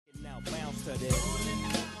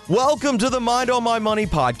Welcome to the Mind on My Money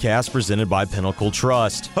podcast presented by Pinnacle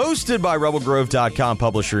Trust. Hosted by RebelGrove.com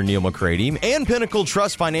publisher Neal McCready and Pinnacle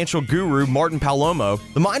Trust financial guru Martin Palomo,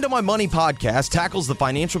 the Mind on My Money podcast tackles the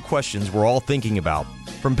financial questions we're all thinking about.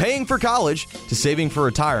 From paying for college to saving for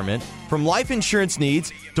retirement, from life insurance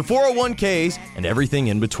needs to 401ks and everything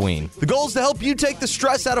in between. The goal is to help you take the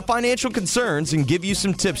stress out of financial concerns and give you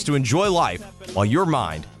some tips to enjoy life while your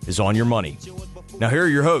mind is on your money. Now here are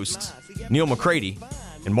your hosts, Neal McCready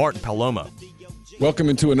and Martin Palomo. Welcome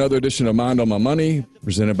into another edition of Mind on My Money,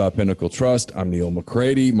 presented by Pinnacle Trust. I'm Neal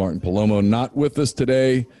McCready. Martin Palomo not with us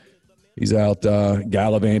today. He's out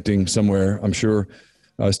gallivanting somewhere, I'm sure.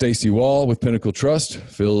 Stacey Wall with Pinnacle Trust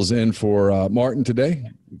fills in for Martin today.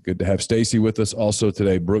 Good to have Stacey with us. Also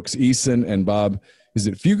today, Brooks Eason and Bob. Is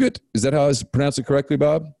it Fugate? Is that how I pronounce it correctly,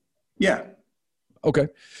 Bob? Yeah. Okay.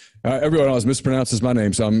 Everyone always mispronounces my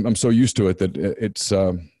name, so I'm so used to it that it's.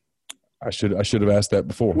 I should have asked that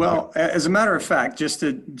before. Well, as a matter of fact, just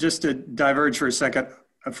to diverge for a second,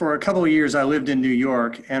 for a couple of years I lived in New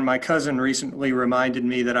York, and my cousin recently reminded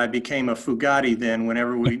me that I became a Fugate then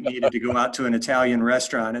whenever we needed to go out to an Italian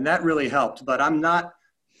restaurant, and that really helped. But I'm not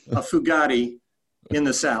a Fugate in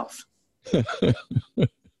the South. That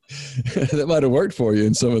might have worked for you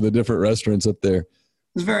in some of the different restaurants up there. It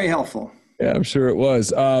was very helpful. Yeah, I'm sure it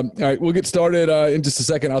was. All right, we'll get started in just a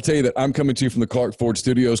second. I'll tell you that I'm coming to you from the Clark Ford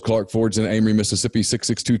Studios. Clark Ford's in Amory, Mississippi,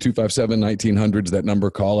 662-257-1900 is that number.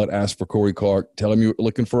 Call it. Ask for Corey Clark. Tell him you're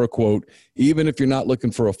looking for a quote. Even if you're not looking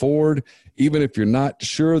for a Ford, even if you're not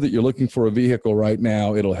sure that you're looking for a vehicle right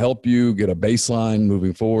now, it'll help you get a baseline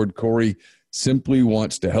moving forward. Corey simply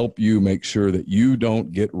wants to help you make sure that you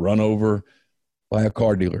don't get run over by a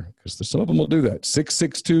car dealer, because some of them will do that.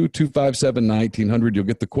 662-257-1900. You'll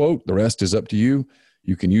get the quote. The rest is up to you.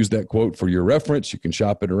 You can use that quote for your reference. You can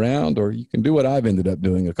shop it around, or you can do what I've ended up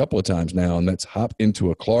doing a couple of times now, and that's hop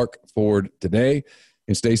into a Clark Ford today.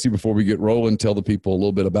 And Stacey, before we get rolling, tell the people a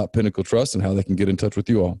little bit about Pinnacle Trust and how they can get in touch with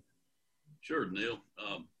you all. Sure, Neal.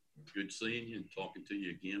 Good seeing you and talking to you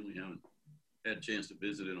again. We haven't had a chance to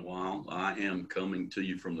visit in a while. I am coming to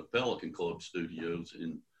you from the Pelican Club studios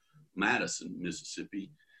in Madison,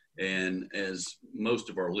 Mississippi. And as most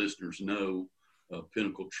of our listeners know,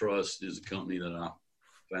 Pinnacle Trust is a company that I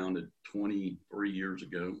founded 23 years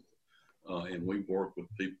ago. And we work with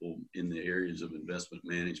people in the areas of investment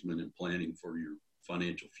management and planning for your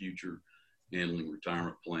financial future, handling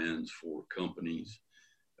retirement plans for companies.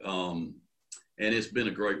 And it's been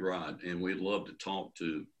a great ride. And we'd love to talk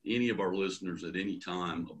to any of our listeners at any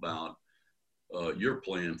time about your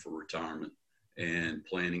plan for retirement and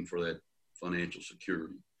planning for that financial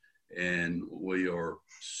security. And we are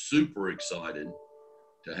super excited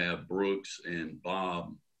to have Brooks and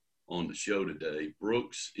Bob on the show today.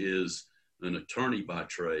 Brooks is an attorney by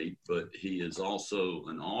trade, but he is also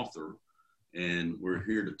an author, and we're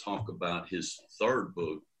here to talk about his third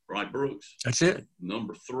book, right, Brooks? That's it.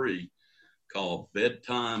 Number 3, called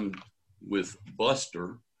Bedtime with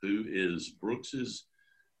Buster, who is Brooks's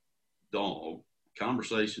dog,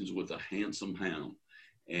 Conversations with a Handsome Hound.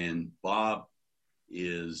 And Bob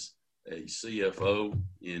is a CFO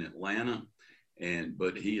in Atlanta,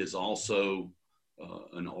 but he is also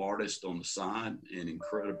an artist on the side and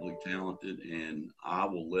incredibly talented. And I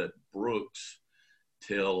will let Brooks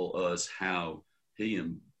tell us how he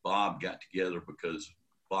and Bob got together, because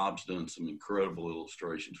Bob's done some incredible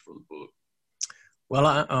illustrations for the book. Well,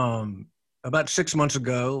 about 6 months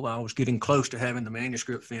ago, I was getting close to having the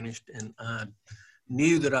manuscript finished, and I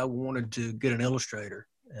knew that I wanted to get an illustrator,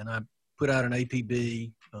 and I put out an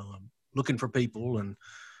APB looking for people, and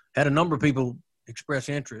had a number of people express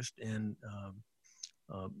interest. And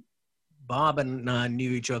Bob and I knew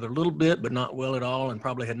each other a little bit, but not well at all, and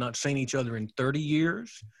probably had not seen each other in 30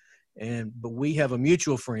 years. But we have a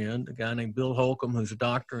mutual friend, a guy named Bill Holcomb, who's a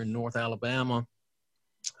doctor in North Alabama,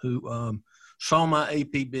 who saw my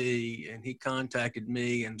APB, and he contacted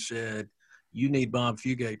me and said, "You need Bob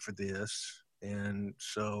Fugate for this." And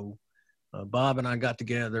so Bob and I got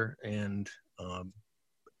together, and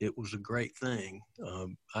it was a great thing.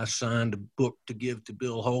 I signed a book to give to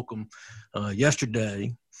Bill Holcomb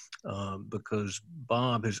yesterday because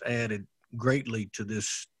Bob has added greatly to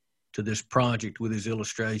this project with his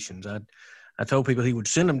illustrations. I told people he would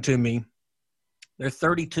send them to me. There are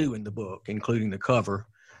 32 in the book, including the cover,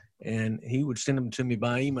 and he would send them to me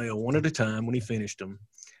by email one at a time when he finished them.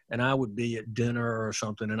 And I would be at dinner or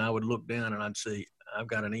something, and I would look down and I'd see, I've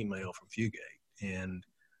got an email from Fugate. And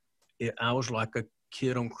I was like a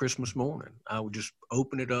kid on Christmas morning. I would just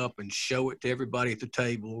open it up and show it to everybody at the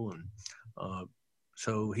table. And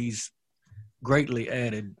so he's greatly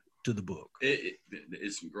added to the book.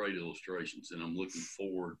 It's some great illustrations, and I'm looking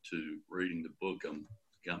forward to reading the book. I'm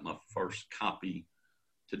got my first copy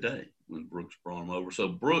today when Brooks brought them over. So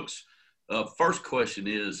Brooks, first question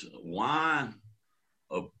is, why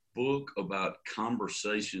a book about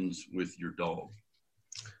conversations with your dog?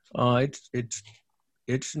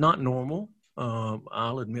 It's not normal.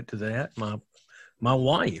 I'll admit to that. My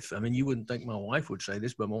wife, I mean, you wouldn't think my wife would say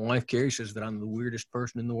this, but my wife, Carrie, says that I'm the weirdest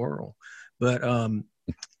person in the world. But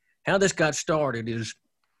how this got started is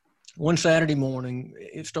one Saturday morning,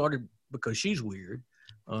 it started because she's weird.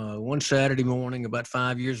 One Saturday morning, about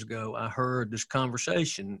 5 years ago, I heard this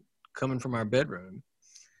conversation coming from our bedroom,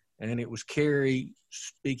 and it was Carrie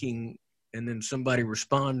speaking and then somebody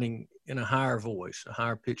responding in a higher voice, a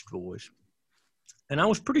higher pitched voice. And I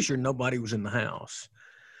was pretty sure nobody was in the house.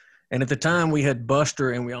 And at the time we had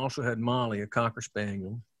Buster and we also had Molly, a Cocker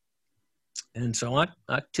Spaniel. And so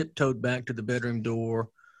I tiptoed back to the bedroom door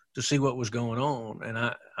to see what was going on. And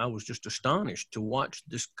I was just astonished to watch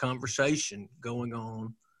this conversation going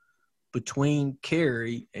on between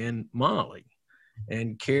Carrie and Molly.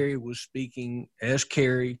 And Carrie was speaking as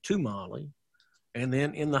Carrie to Molly, and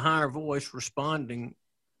then in the higher voice responding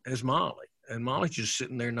as Molly. And Molly's just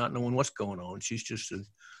sitting there not knowing what's going on. She's just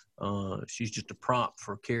a prop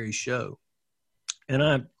for Carrie's show. And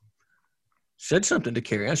I said something to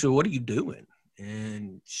Carrie. I said, "What are you doing?"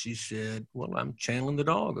 And she said, "Well, I'm channeling the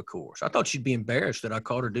dog, of course." I thought she'd be embarrassed that I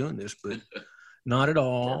caught her doing this, but not at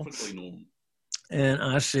all. Perfectly normal. And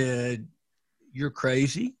I said, "You're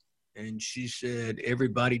crazy." And she said,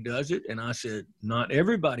 "Everybody does it." And I said, "Not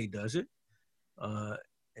everybody does it."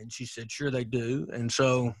 And she said, "Sure they do." And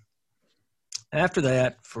so after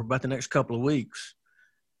that, for about the next couple of weeks,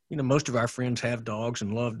 you know, most of our friends have dogs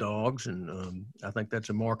and love dogs. And I think that's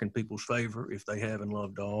a mark in people's favor if they have and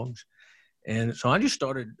love dogs. And so I just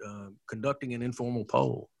started conducting an informal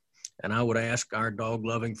poll. And I would ask our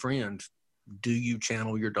dog-loving friends, "Do you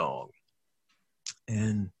channel your dog?"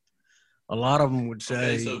 And a lot of them would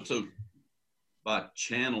say. Okay, so by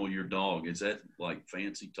channel your dog, is that like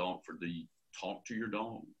fancy talk for the talk to your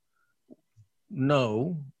dog?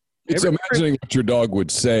 No. It's imagining what your dog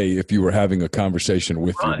would say if you were having a conversation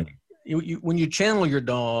with you. When you channel your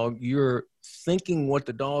dog, you're thinking what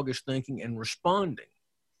the dog is thinking and responding.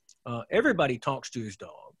 Everybody talks to his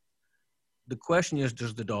dog. The question is,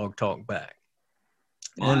 does the dog talk back?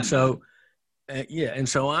 And so, and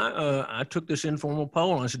so I took this informal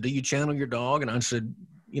poll and I said, "Do you channel your dog?" And I said,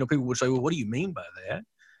 you know, people would say, "Well, what do you mean by that?"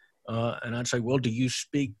 And I'd say, "Well, do you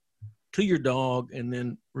speak to your dog and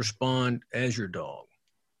then respond as your dog?"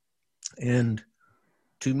 And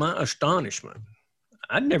to my astonishment,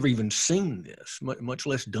 I'd never even seen this, much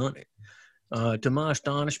less done it. To my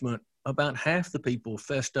astonishment, about half the people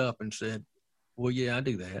fessed up and said, "Well, yeah, I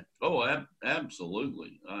do that." Oh,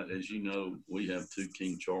 absolutely. As you know, we have two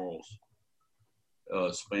King Charles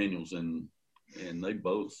Spaniels, and they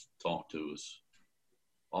both talk to us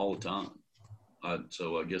all the time.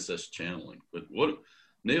 So I guess that's channeling. But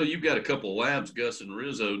Neal, you've got a couple of labs, Gus and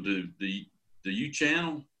Rizzo. Do you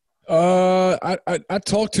channel? I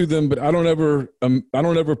talk to them, but I don't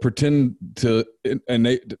ever pretend to, and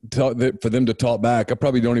for them to talk back. I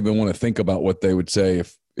probably don't even want to think about what they would say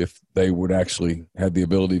if they would actually have the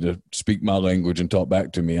ability to speak my language and talk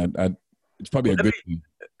back to me. It's probably a good thing.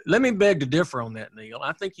 Let me beg to differ on that, Neal.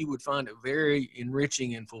 I think you would find it very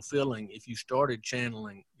enriching and fulfilling if you started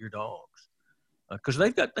channeling your dogs, because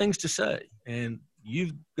they've got things to say, and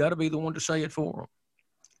you've got to be the one to say it for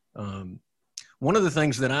them. One of the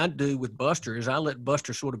things that I do with Buster is I let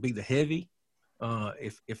Buster sort of be the heavy.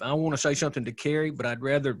 If I want to say something to Carrie, but I'd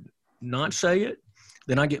rather not say it,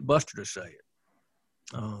 then I get Buster to say it.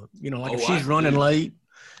 You know, like if she's running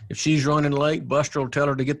late, Buster will tell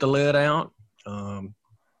her to get the lead out.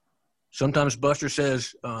 Sometimes Buster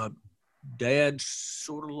says, "Dad's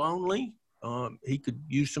sort of lonely. He could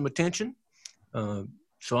use some attention."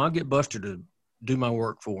 So I'll get Buster to do my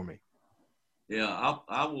work for me. Yeah,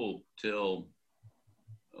 I will tell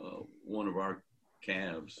one of our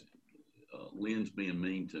calves, Lynn's being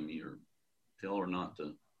mean to me, or tell her not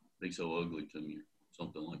to be so ugly to me, or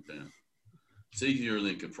something like that. It's easier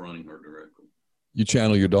than confronting her directly. You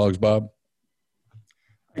channel your dogs, Bob?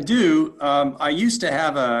 I do. I used to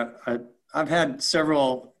have I've had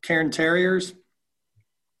several Cairn Terriers,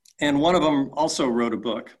 and one of them also wrote a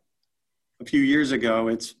book a few years ago.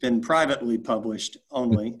 It's been privately published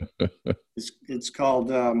only. It's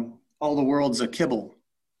called All the World's a Kibble.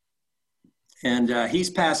 And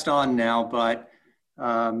he's passed on now, but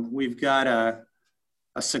we've got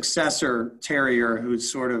a successor terrier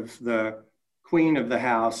who's sort of the queen of the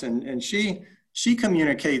house. And she she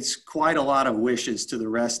communicates quite a lot of wishes to the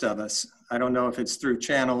rest of us. I don't know if it's through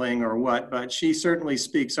channeling or what, but she certainly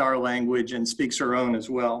speaks our language and speaks her own as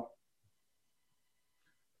well.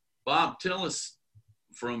 Bob, tell us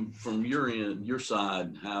from your end, your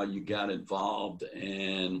side, how you got involved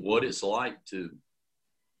and what it's like to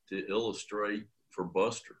illustrate for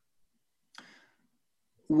Buster.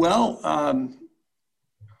 Well,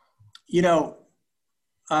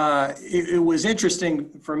 it was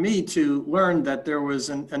interesting for me to learn that there was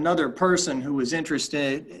another person who was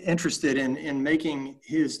interested in making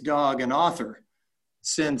his dog an author,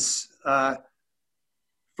 since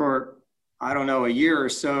for, I don't know, a year or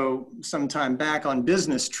so, sometime back on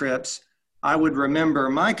business trips, I would remember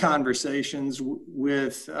my conversations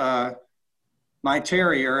with my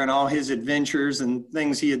terrier and all his adventures and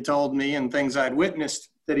things he had told me and things I'd witnessed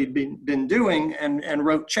that he'd been doing, and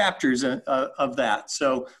wrote chapters of that.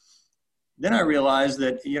 So then I realized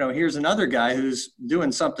that, here's another guy who's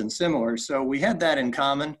doing something similar. So we had that in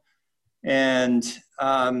common. And,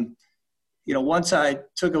 once I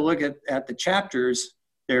took a look at the chapters,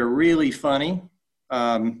 they're really funny.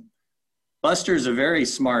 Buster's a very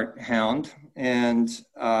smart hound, and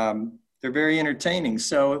they're very entertaining.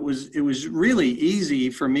 So it was really easy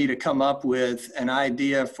for me to come up with an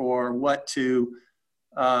idea for what to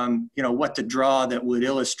draw that would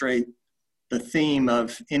illustrate the theme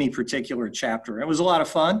of any particular chapter. It was a lot of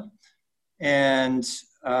fun. And,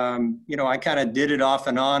 I kind of did it off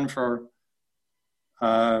and on for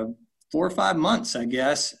 4 or 5 months, I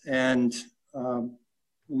guess. And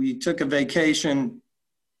we took a vacation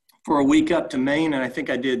for a week up to Maine, and I think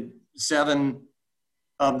I did 7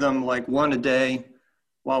 of them, like 1 a day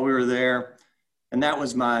while we were there. And that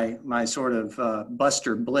was my sort of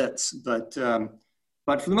Buster blitz. But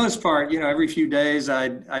for the most part, every few days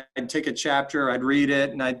I'd take a chapter, I'd read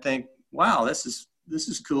it, and I'd think, wow, this is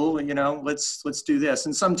cool. Let's do this.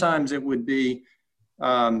 And sometimes it would be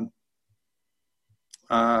the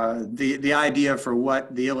idea for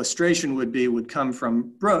what the illustration would come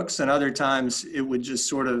from Brooks, and other times it would just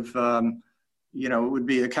sort of, it would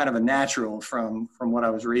be a kind of a natural from what I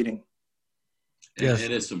was reading. Yes.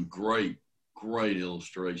 And it's some great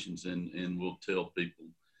illustrations, and we'll tell people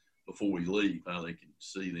before we leave how they can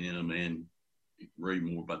see them and read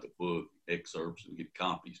more about the book, excerpts, and get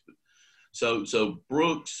copies. But so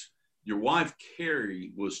Brooks, your wife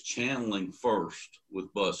Carrie was channeling first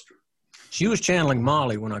with Buster. She was channeling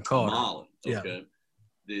Molly when I called her. Molly, okay.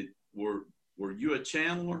 Yeah. Were you a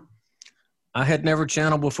channeler? I had never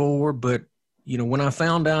channeled before, but when I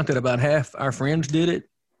found out that about half our friends did it,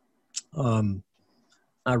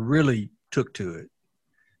 I really took to it.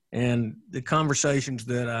 And the conversations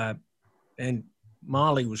and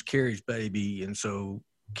Molly was Carrie's baby, and so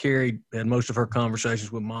Carrie had most of her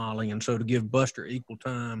conversations with Molly, and so to give Buster equal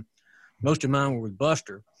time, most of mine were with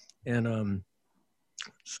Buster. And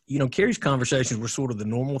Carrie's conversations were sort of the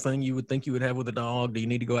normal thing you would think you would have with a dog. Do you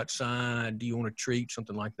need to go outside? Do you want a treat?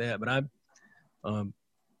 Something like that. But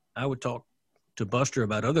I would talk to Buster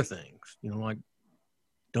about other things, like,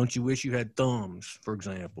 don't you wish you had thumbs, for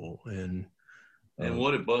example? And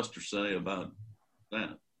what did Buster say about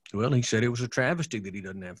that? Well, he said it was a travesty that he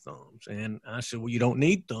doesn't have thumbs. And I said, well, you don't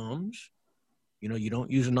need thumbs. You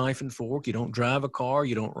don't use a knife and fork. You don't drive a car.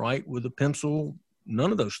 You don't write with a pencil.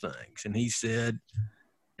 None of those things. And he said,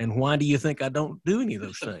 and why do you think I don't do any of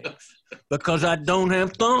those things? Because I don't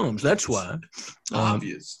have thumbs. That's why.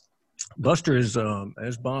 Obvious. Buster is,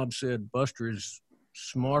 as Bob said, Buster is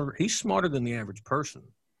smarter. He's smarter than the average person,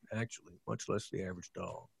 actually, much less the average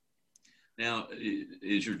dog. Now,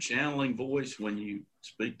 is your channeling voice when you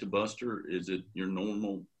speak to Buster, is it your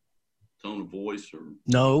normal tone of voice? Or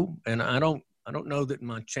no, and I don't know that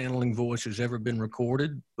my channeling voice has ever been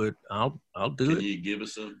recorded, but I'll do it. Can you give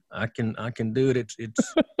us a? I can do it.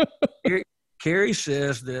 It's Carrie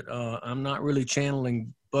says that I'm not really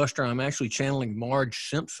channeling Buster. I'm actually channeling Marge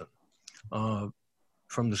Simpson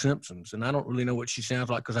from The Simpsons, and I don't really know what she sounds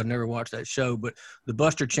like because I've never watched that show. But the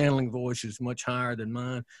Buster channeling voice is much higher than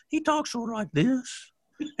mine. He talks sort of like this.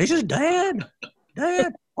 He says, "Dad,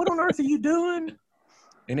 what on earth are you doing?"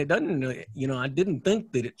 And it doesn't, I didn't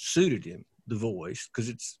think that it suited him, the voice, because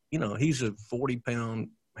it's, he's a 40-pound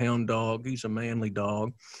hound dog. He's a manly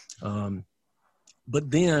dog.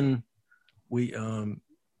 But then we, and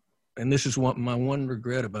this is my one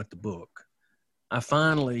regret about the book. I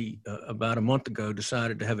finally, about a month ago,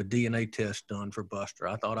 decided to have a DNA test done for Buster.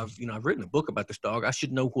 I thought I've written a book about this dog. I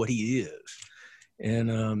should know what he is.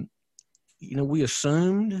 And, we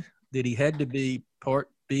assumed that he had to be part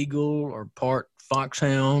beagle or part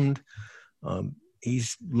foxhound. He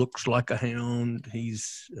looks like a hound. He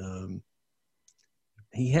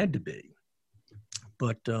had to be.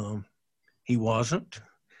 but he wasn't.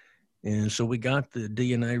 And so we got the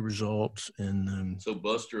DNA results, and so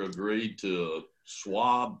Buster agreed to a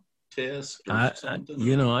swab test or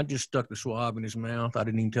something? I just stuck the swab in his mouth. I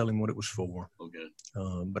didn't even tell him what it was for. Okay.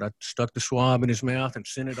 But I stuck the swab in his mouth and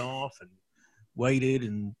sent it off and waited,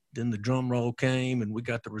 and then the drum roll came, and we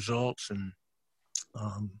got the results, and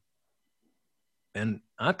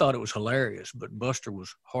I thought it was hilarious, but Buster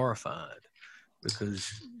was horrified because,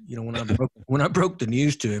 when I broke the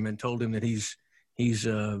news to him and told him that he's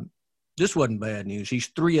this wasn't bad news. He's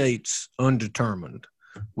 3/8 undetermined,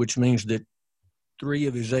 which means that 3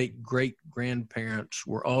 of his 8 great-grandparents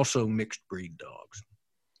were also mixed breed dogs.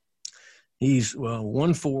 He's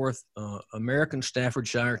 1/4 American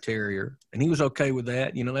Staffordshire Terrier, and he was okay with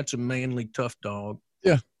that. That's a manly, tough dog.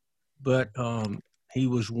 Yeah. But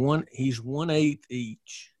he's 1/8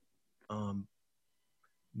 each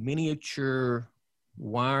miniature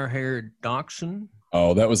wire-haired dachshund.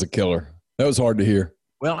 Oh, that was a killer. That was hard to hear.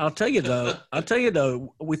 Well, I'll tell you though, I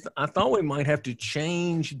thought we might have to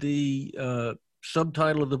change the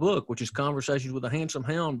subtitle of the book, which is Conversations with a Handsome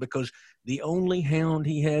Hound, because the only hound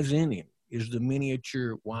he has in him is the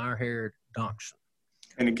miniature wire-haired dachshund.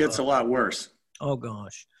 And it gets a lot worse. Oh,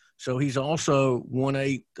 gosh. So he's also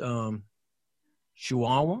 1/8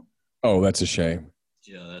 Chihuahua. Oh, that's a shame.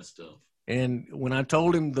 Yeah, that's tough. And when I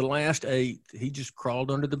told him the last 8, he just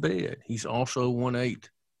crawled under the bed. He's also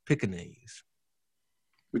 1/8 Pekingese.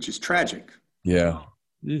 Which is tragic. Yeah.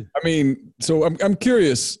 Yeah. I mean, so I'm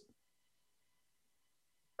curious.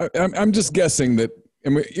 I'm just guessing that.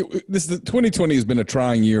 This 2020 has been a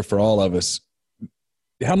trying year for all of us.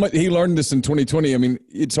 How much he learned this in 2020? I mean,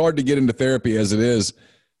 it's hard to get into therapy as it is.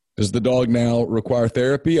 Does the dog now require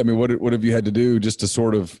therapy? I mean, what have you had to do just to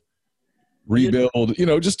sort of rebuild?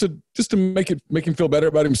 Just to make him feel better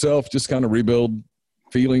about himself. Just kind of rebuild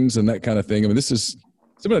feelings and that kind of thing. I mean, it's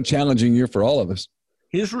been a challenging year for all of us.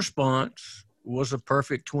 His response was a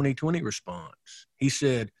perfect 2020 response. He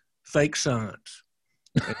said, "Fake science."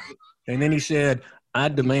 And then he said, "I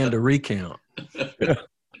demand a recount."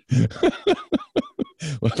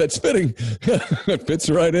 Well, that's fitting. That fits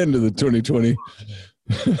right into the 2020.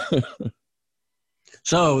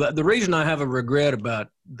 So the reason I have a regret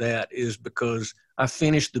about that is because I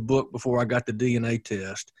finished the book before I got the DNA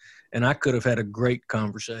test, and I could have had a great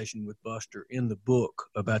conversation with Buster in the book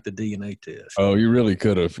about the DNA test. Oh, you really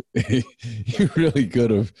could have. You really could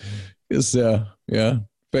have. It's, yeah.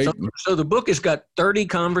 So the book has got 30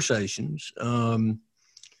 conversations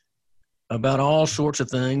about all sorts of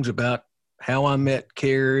things, about how I met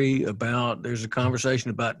Carrie, there's a conversation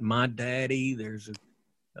about my daddy. There's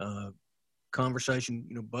a conversation,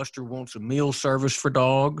 Buster wants a meal service for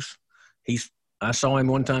dogs. I saw him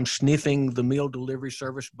one time sniffing the meal delivery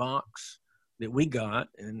service box that we got,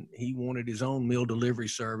 and he wanted his own meal delivery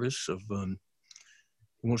service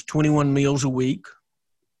he wants 21 meals a week,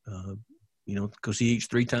 because he eats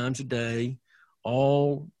 3 times a day,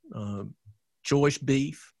 all choice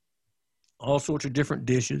beef, all sorts of different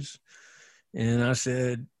dishes. And I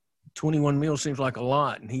said, 21 meals seems like a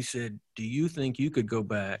lot. And he said, "Do you think you could go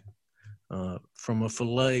back from a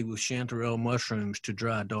filet with chanterelle mushrooms to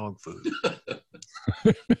dry dog food?"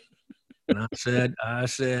 And I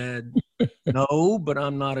said, "No, but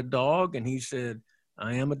I'm not a dog." And he said,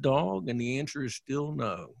 "I am a dog." And the answer is still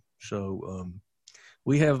no. So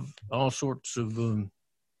we have all sorts of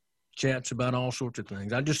chats about all sorts of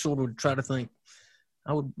things. I just sort of try to think.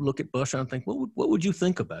 I would look at Buster and think, what would you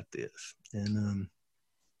think about this? And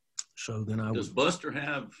so then Does Buster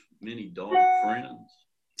have many dog friends?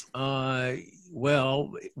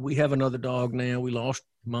 Well, we have another dog now. We lost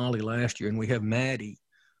Molly last year, and we have Maddie,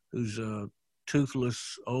 who's a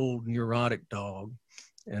toothless, old, neurotic dog.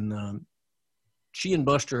 And she and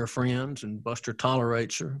Buster are friends, and Buster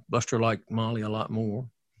tolerates her. Buster liked Molly a lot more.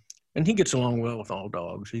 And he gets along well with all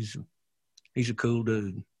dogs. He's a cool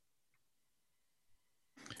dude.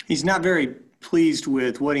 He's not very pleased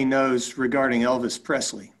with what he knows regarding Elvis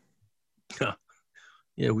Presley.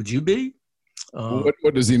 Yeah, would you be?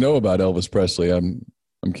 What does he know about Elvis Presley? I'm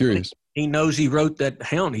curious. He knows he wrote that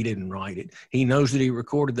hound. He didn't write it. He knows that he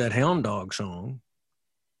recorded that hound dog song.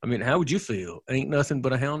 I mean, how would you feel? Ain't nothing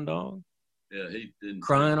but a hound dog? Yeah, he didn't.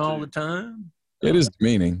 Crying all the time? It is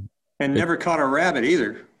demeaning. And never caught a rabbit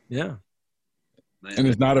either. Yeah. Man, And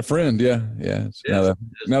it's not a friend. Yeah. Now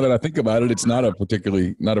that I think about it, it's not a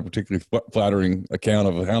particularly flattering account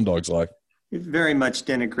of a hound dog's life. It very much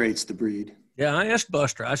denigrates the breed. Yeah, I asked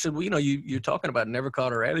Buster. I said, well, you're talking about never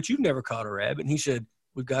caught a rabbit. You've never caught a rabbit. And he said,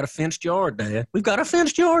 "We've got a fenced yard, Dad. We've got a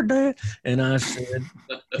fenced yard, Dad." And I said,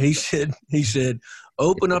 he said,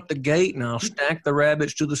 "Open up the gate and I'll stack the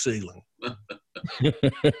rabbits to the ceiling."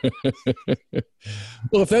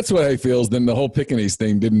 Well, if that's what he feels, then the whole Pekingese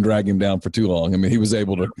thing didn't drag him down for too long. I mean, he was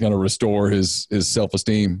able to kind of restore his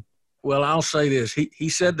self-esteem. Well, I'll say this. He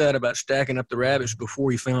said that about stacking up the rabbits before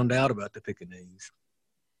he found out about the Pekingese.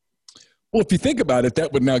 Well, if you think about it,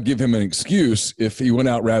 that would now give him an excuse. If he went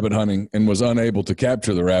out rabbit hunting and was unable to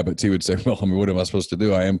capture the rabbits, he would say, well, I mean, what am I supposed to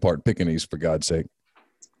do? I am part Pekingese, for God's sake.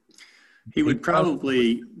 He would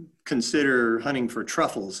probably consider hunting for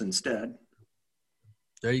truffles instead.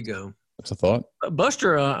 There you go. That's a thought.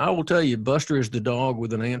 Buster, I will tell you, Buster is the dog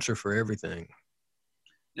with an answer for everything.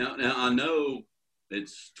 Now I know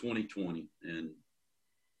it's 2020 and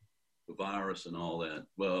the virus and all that.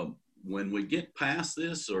 Well, when we get past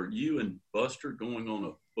this, are you and Buster going on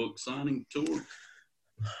a book signing tour?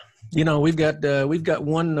 You know, we've got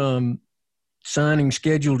one signing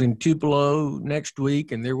scheduled in Tupelo next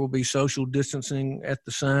week, and there will be social distancing at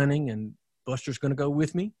the signing, and Buster's going to go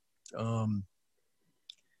with me.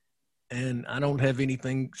 And I don't have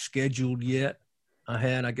anything scheduled yet.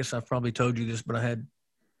 I guess I've probably told you this, but I had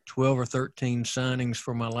 12 or 13 signings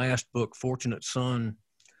for my last book, Fortunate Son,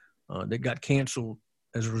 that got canceled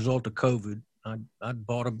as a result of COVID. I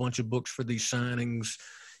bought a bunch of books for these signings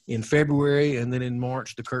in February, and then in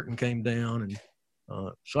March, the curtain came down. And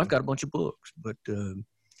so I've got a bunch of books, but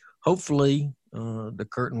hopefully the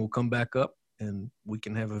curtain will come back up and we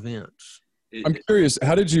can have events. I'm curious,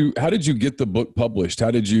 how did you get the book published?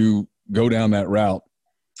 How did you go down that route?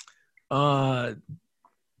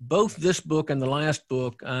 Both this book and the last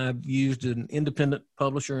book, I've used an independent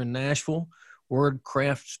publisher in Nashville, Word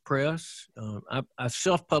Crafts Press. I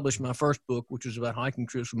self-published my first book, which was about hiking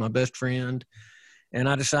trips with my best friend, and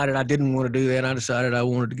I decided I didn't want to do that. I decided I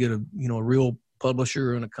wanted to get a real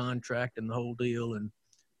publisher and a contract and the whole deal. And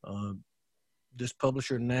this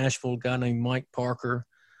publisher in Nashville, a guy named Mike Parker,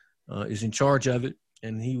 is in charge of it,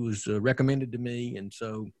 and he was recommended to me, and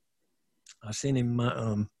so I sent him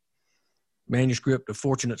my manuscript of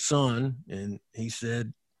Fortunate Son, and he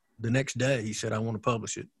said the next day, he said, I want to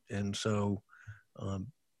publish it. And so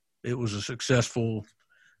it was a successful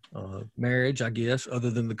marriage, I guess, other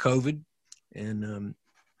than the COVID. And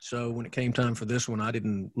so when it came time for this one, I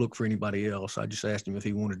didn't look for anybody else. I just asked him if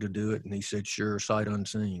he wanted to do it, and he said, sure, sight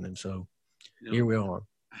unseen. And so here we are.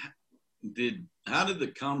 How did the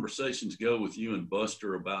conversations go with you and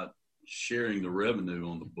Buster about sharing the revenue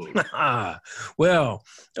on the book? Well,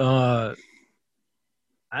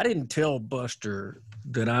 I didn't tell Buster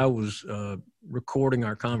that I was recording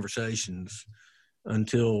our conversations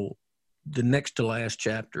until the next to last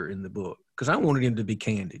chapter in the book, because I wanted him to be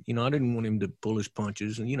candid. I didn't want him to pull his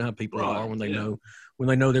punches, and you know how people are when they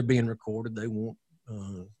know they're being recorded, they won't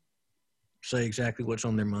say exactly what's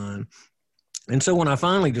on their mind. And so when I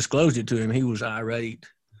finally disclosed it to him, he was irate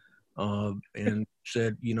and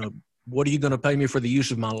said, what are you going to pay me for the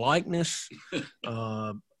use of my likeness?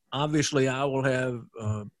 Obviously, I will have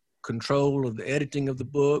control of the editing of the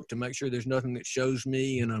book to make sure there's nothing that shows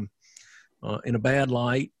me in a bad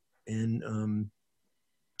light. And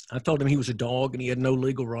I told him he was a dog and he had no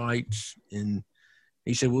legal rights. And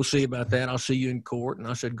he said, we'll see about that. I'll see you in court. And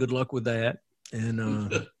I said, good luck with that.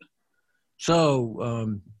 And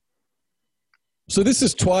So this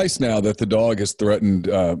is twice now that the dog has threatened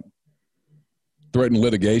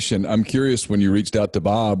litigation. I'm curious, when you reached out to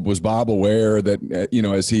Bob, was Bob aware that,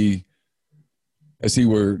 as he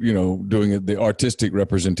were, doing the artistic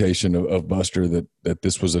representation of Buster, that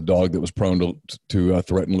this was a dog that was prone to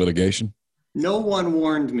threaten litigation? No one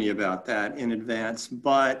warned me about that in advance,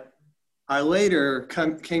 but I later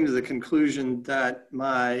came to the conclusion that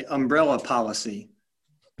my umbrella policy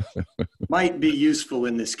might be useful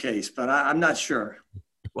in this case, but I'm not sure.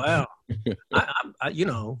 Wow.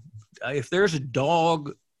 If there's a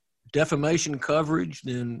dog defamation coverage,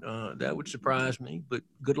 then that would surprise me, but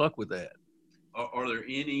good luck with that. Are there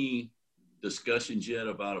any discussions yet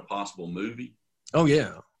about a possible movie? Oh,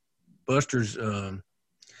 yeah. Buster's,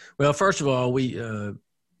 well, first of all,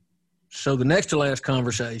 so the next to last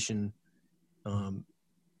conversation,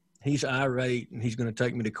 he's irate and he's going to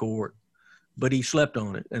take me to court, but he slept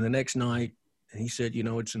on it. And the next night he said,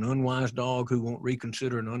 it's an unwise dog who won't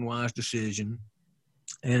reconsider an unwise decision.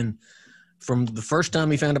 And from the first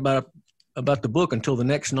time he found about the book until the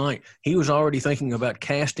next night, he was already thinking about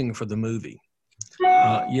casting for the movie.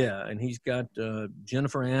 And he's got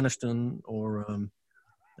Jennifer Aniston or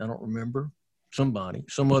I don't remember, some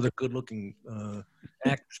other good-looking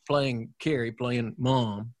actress playing Carrie, playing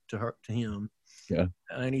mom to him. Yeah.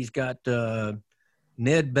 And he's got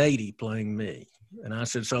Ned Beatty playing me. And I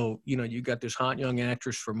said, so, you got this hot young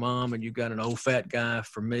actress for mom and you got an old fat guy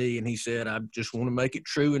for me. And he said, I just want to make it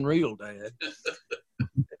true and real, Dad.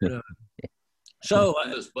 So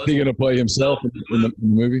is he going to play himself in the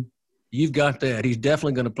movie? You've got that. He's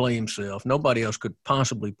definitely going to play himself. Nobody else could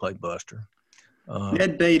possibly play Buster.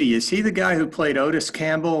 Ned Beatty, is he the guy who played Otis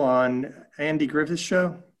Campbell on Andy Griffith's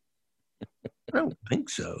show? I don't think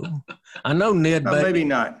so. I know Ned Beatty. Maybe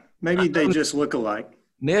not. Maybe they just look alike.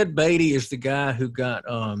 Ned Beatty is the guy who got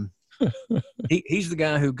he's the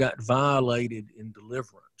guy who got violated in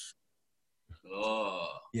Deliverance. Oh.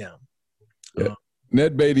 Yeah.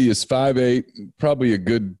 Ned Beatty is 5'8", probably a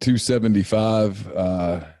good 275.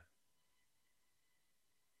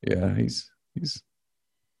 Yeah,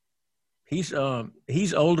 he's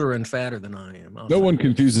older and fatter than I am. No one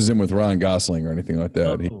confuses him with Ryan Gosling or anything like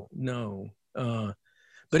that. No.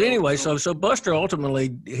 But anyway, so Buster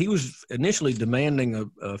ultimately, he was initially demanding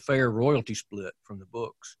a fair royalty split from the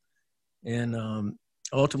books. And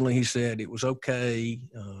ultimately he said it was okay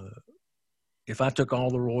if I took all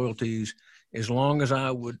the royalties, as long as I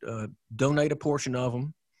would donate a portion of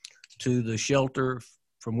them to the shelter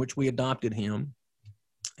from which we adopted him.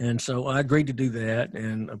 And so I agreed to do that.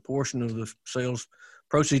 And a portion of the sales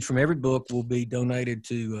proceeds from every book will be donated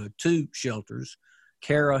to two shelters.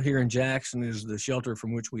 Cara here in Jackson is the shelter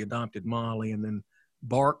from which we adopted Molly, and then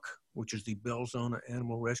Bark, which is the Belzona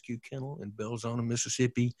Animal Rescue Kennel in Belzona,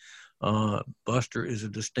 Mississippi. Buster is a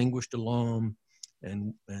distinguished alum,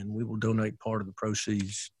 and we will donate part of the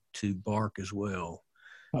proceeds to Bark as well.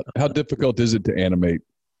 How difficult is it to animate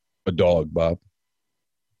a dog, Bob?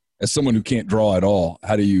 As someone who can't draw at all,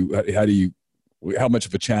 how much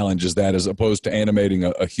of a challenge is that as opposed to animating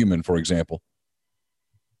a human, for example?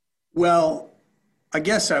 Well, I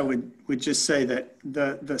guess I would just say that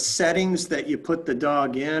the settings that you put the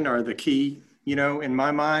dog in are the key, in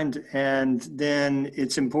my mind. And then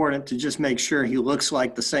it's important to just make sure he looks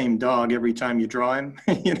like the same dog every time you draw him,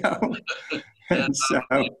 And so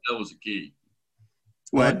that was a key.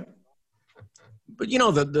 What? But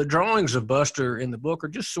the drawings of Buster in the book are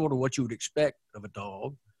just sort of what you would expect of a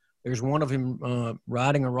dog. There's one of him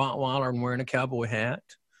riding a Rottweiler and wearing a cowboy hat.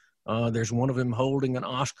 There's one of him holding an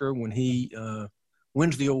Oscar when he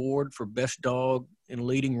wins the award for best dog in a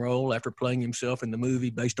leading role after playing himself in the movie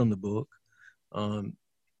based on the book.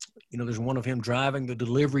 There's one of him driving the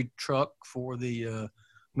delivery truck for the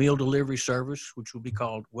meal delivery service, which will be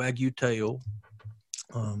called Wagyu Tail.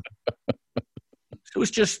 So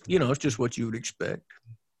it's just, it's just what you would expect.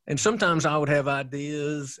 And sometimes I would have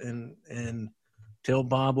ideas and tell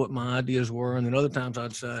Bob what my ideas were. And then other times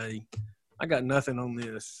I'd say, I got nothing on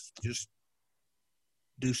this, just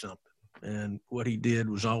do something. And what he did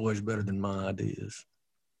was always better than my ideas.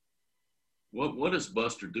 What does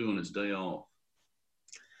Buster do on his day off?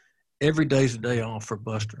 Every day's a day off for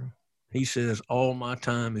Buster. He says, all my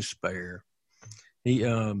time is spare. He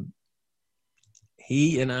and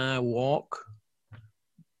I walk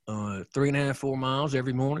 3.5, 4 miles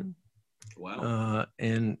every morning. Wow.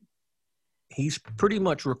 And he's pretty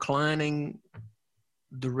much reclining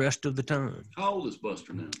the rest of the time. How old is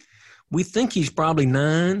Buster now? We think he's probably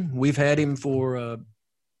 9. We've had him for a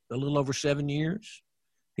little over 7 years.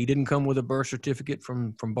 He didn't come with a birth certificate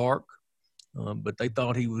from Bark, but they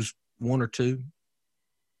thought he was 1 or 2.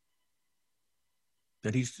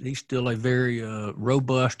 That he's still a very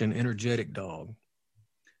robust and energetic dog.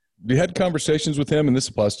 You had conversations with him, and this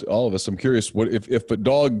applies to all of us. I'm curious, what if a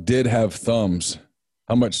dog did have thumbs,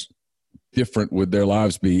 how much different would their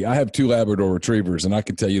lives be? I have 2 Labrador retrievers, and I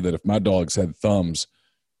can tell you that if my dogs had thumbs,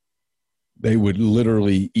 they would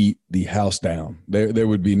literally eat the house down. There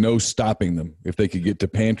would be no stopping them. If they could get to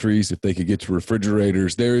pantries, if they could get to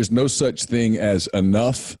refrigerators, there is no such thing as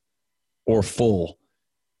enough or full.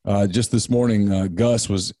 Just this morning, Gus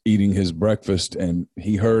was eating his breakfast, and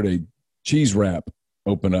he heard a cheese wrap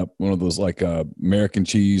open up, one of those like American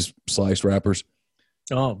cheese sliced wrappers.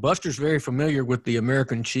 Oh, Buster's very familiar with the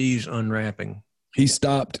American cheese unwrapping. He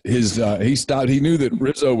stopped. He knew that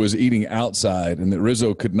Rizzo was eating outside and that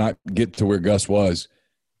Rizzo could not get to where Gus was.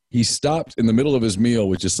 He stopped in the middle of his meal,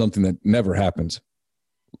 which is something that never happens.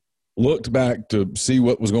 Looked back to see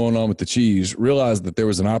what was going on with the cheese, realized that there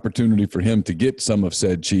was an opportunity for him to get some of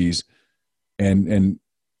said cheese, and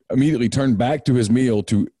immediately turned back to his meal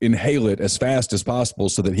to inhale it as fast as possible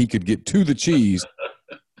so that he could get to the cheese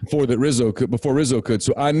before Rizzo could.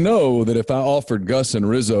 So I know that if I offered Gus and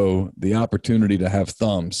Rizzo the opportunity to have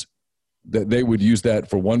thumbs, that they would use that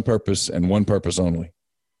for one purpose and one purpose only.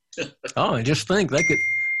 Oh, and just think they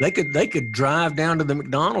could drive down to the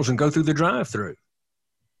McDonald's and go through the drive-through.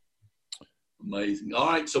 Amazing. All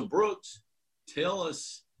right, so Brooks, tell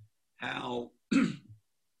us how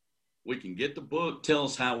we can get the book. Tell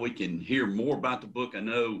us how we can hear more about the book. I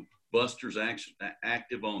know Buster's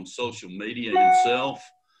active on social media himself.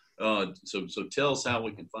 So tell us how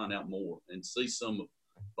we can find out more and see some of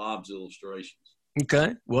Bob's illustrations.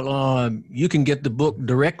 Okay. Well, you can get the book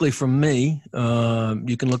directly from me.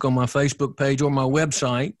 You can look on my Facebook page or my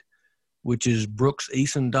website, which is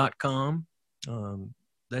brookseason.com.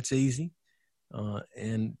 That's easy.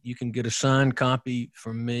 And you can get a signed copy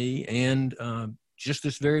from me. And just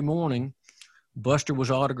this very morning, Buster was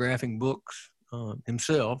autographing books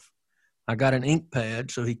himself. I got an ink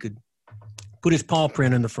pad so he could put his paw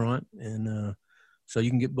print in the front. And so you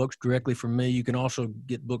can get books directly from me. You can also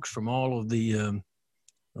get books from all of the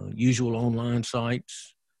usual online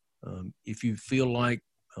sites. If you feel like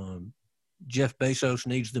Jeff Bezos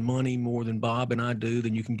needs the money more than Bob and I do,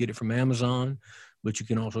 then you can get it from Amazon, but you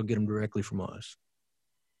can also get them directly from us.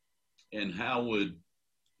 And how would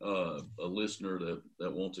a listener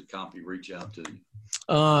that wants a copy reach out to you?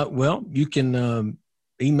 Well, you can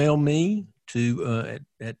email me to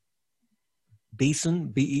at Beason,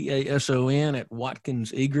 Beason, at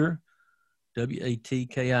Watkins Eager,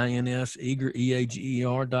 WATKINS, Eager,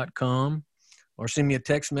 EAGER.com, or send me a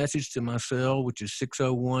text message to my cell, which is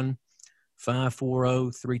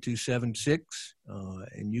 601-540-3276.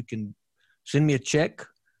 And you can send me a check.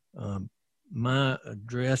 My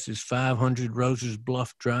address is 500 Roses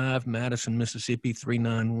Bluff Drive, Madison, Mississippi,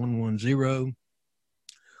 39110.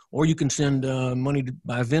 Or you can send money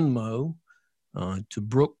by Venmo to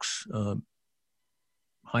Brooks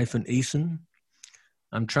Eason.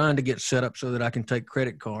 I'm trying to get set up so that I can take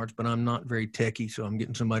credit cards, but I'm not very techie, so I'm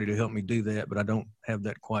getting somebody to help me do that, but I don't have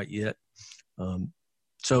that quite yet.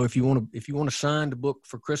 So if you want to sign the book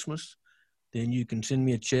for Christmas, then you can send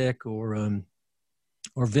me a check or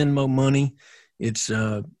Venmo money. It's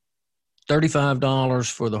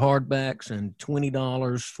 $35 for the hardbacks and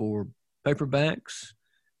 $20 for paperbacks.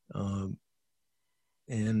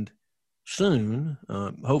 And soon,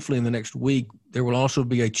 hopefully in the next week, there will also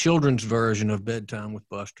be a children's version of Bedtime with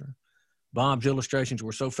Buster. Bob's illustrations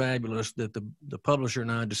were so fabulous that the publisher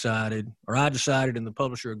and I decided and the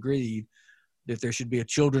publisher agreed that there should be a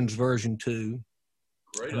children's version too.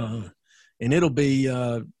 Great. And it'll be,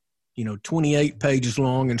 28 pages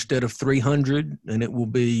long instead of 300, and it will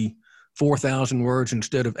be 4,000 words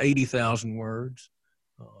instead of 80,000 words.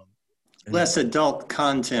 Less adult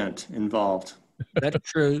content involved. That's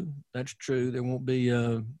true. That's true. There won't be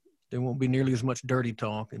nearly as much dirty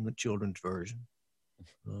talk in the children's version.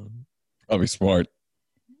 I'll be smart.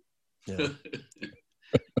 Yeah.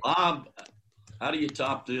 Bob, how do you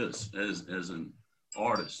top this as an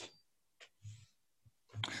artist?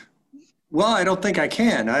 Well, I don't think I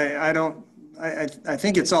can. I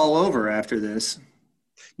think it's all over after this.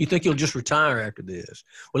 You think you'll just retire after this?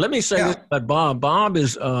 Well, let me say this about Bob. Bob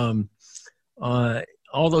is, although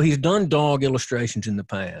he's done dog illustrations in the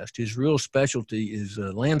past, his real specialty is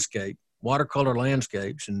watercolor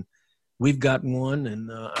landscapes. And we've got one, and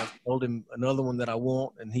I've told him another one that I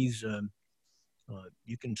want, and he's,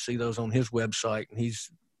 you can see those on his website, and he's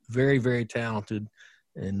very, very talented.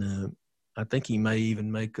 And I think he may even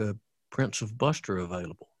make a prints of Buster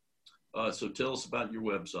available. So tell us about your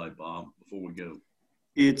website, Bob, before we go.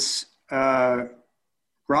 It's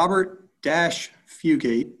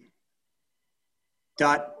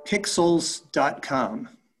Robert-Fugate.pixels.com,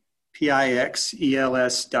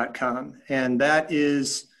 PIXELS.com. And that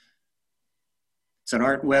is, it's an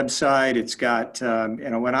art website. It's got,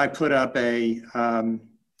 when I put up a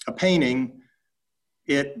painting,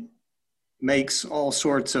 it makes all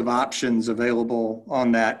sorts of options available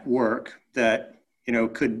on that work that,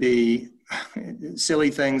 could be silly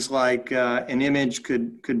things like an image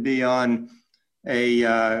could be on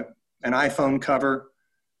an iPhone cover,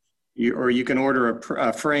 or you can order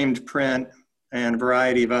a framed print, and a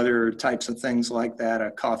variety of other types of things like that. A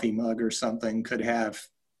coffee mug or something could have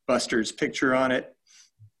Buster's picture on it,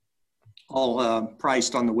 all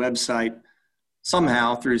priced on the website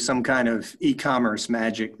somehow through some kind of e-commerce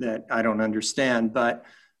magic that I don't understand. But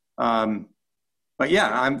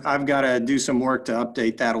yeah, I've got to do some work to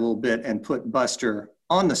update that a little bit and put Buster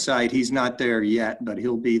on the site. He's not there yet, but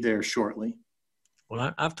he'll be there shortly.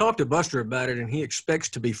 Well, I've talked to Buster about it, and he expects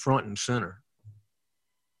to be front and center.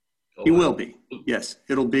 He will be, yes.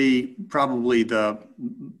 It'll be probably the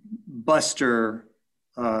Buster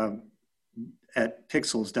at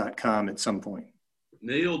pixels.com at some point.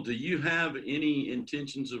 Neal, do you have any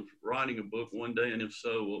intentions of writing a book one day? And if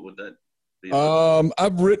so, what would that be?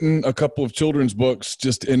 I've written a couple of children's books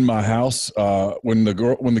just in my house. When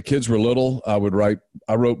the kids were little, I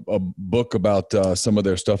wrote a book about some of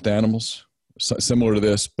their stuffed animals, similar to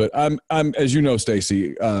this. But I'm as you know,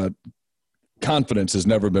 Stacey, confidence has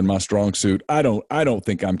never been my strong suit. I don't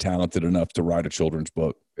think I'm talented enough to write a children's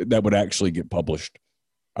book that would actually get published.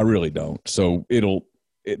 I really don't. So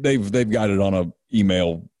they've got it on a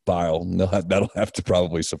email file. And that'll have to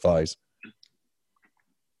probably suffice.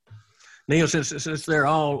 Neal, since they're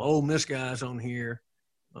all Ole Miss guys on here,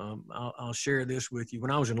 I'll share this with you.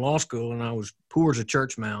 When I was in law school and I was poor as a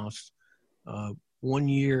church mouse, one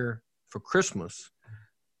year for Christmas,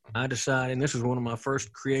 I decided, and this was one of my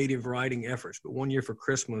first creative writing efforts, but one year for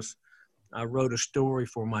Christmas, I wrote a story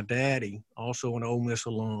for my daddy, also an Ole Miss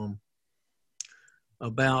alum,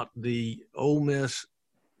 about the Ole Miss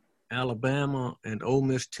Alabama and Ole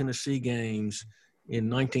Miss Tennessee games in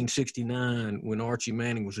 1969 when Archie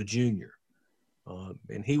Manning was a junior.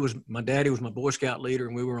 And my daddy was my Boy Scout leader,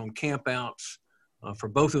 and we were on camp outs for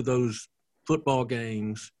both of those football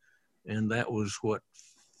games. And that was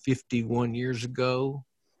 51 years ago.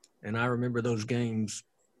 And I remember those games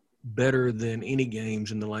better than any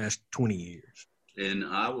games in the last 20 years. And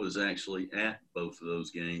I was actually at both of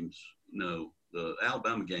those games. No, the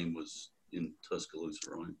Alabama game was in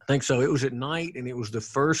Tuscaloosa, right? I think so. It was at night, and it was the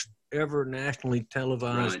first ever nationally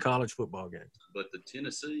televised college football game. But the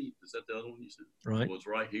Tennessee, is that the other one you said? Right. Was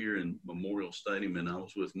right here in Memorial Stadium, and I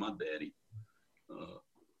was with my daddy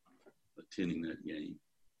attending that game.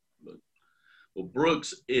 But, well,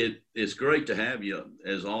 Brooks, it's great to have you,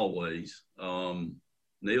 as always.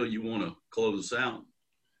 Neal, you want to close us out?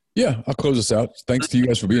 Yeah, I'll close us out. Thanks to you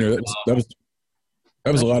guys for being here. That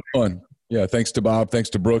was a lot of fun. Yeah, thanks to Bob. Thanks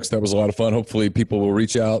to Brooks. That was a lot of fun. Hopefully people will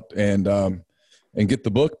reach out and get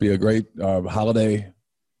the book. Be a great holiday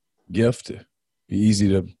gift. Be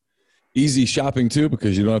easy shopping too,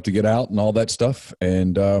 because you don't have to get out and all that stuff.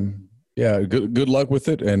 And good luck with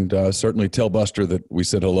it. And certainly tell Buster that we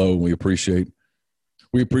said hello. And we appreciate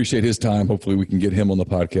his time. Hopefully we can get him on the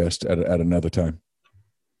podcast at another time.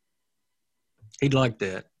 He'd like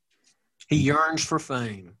that. He yearns for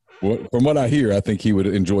fame. From what I hear, I think he would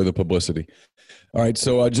enjoy the publicity. All right.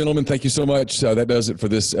 So, gentlemen, thank you so much. That does it for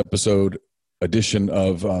this edition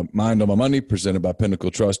of Mind on My Money, presented by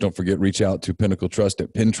Pinnacle Trust. Don't forget, reach out to Pinnacle Trust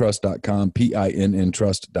at pintrust.com,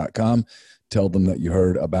 PINNtrust.com. Tell them that you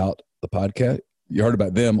heard about the podcast. You heard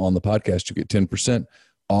about them on the podcast. You get 10%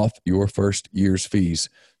 off your first year's fees.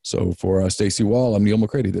 So for Stacey Wall, I'm Neal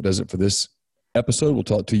McCready. That does it for this episode. We'll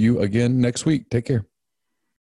talk to you again next week. Take care.